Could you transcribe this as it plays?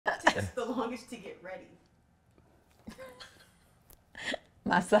takes the longest to get ready?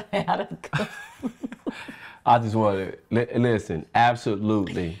 My son had a cook. I just want to listen.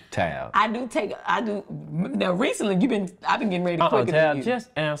 Absolutely, Tab. I do. Now recently, I've been getting ready quicker than Tab, you. just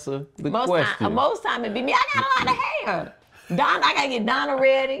answer the Most question. most time it be me. I got a lot of hair. I gotta get Donna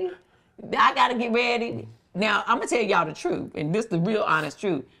ready. I gotta get ready. Now I'm gonna tell y'all the truth, and this is the real honest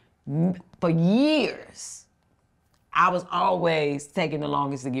truth. For years, I was always taking the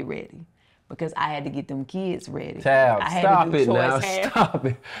longest to get ready. Because I had to get them kids ready. Tab, I had stop to do it choice now. hair. Stop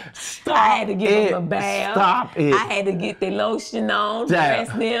it. Stop I had to give it. them a bath. Stop it. I had to get their lotion on, Tab.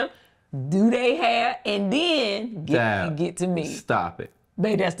 dress them, do their hair, and then get to me. Stop it.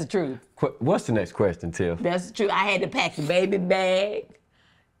 Baby, that's the truth. What's the next question, Tiff? That's the truth. I had to pack the baby bag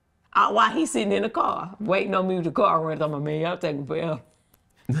while he's sitting in the car, waiting on me with the car running. I'm like, man, y'all taking forever.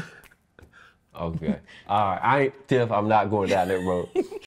 Okay. All right. Tiff, I'm not going down that road.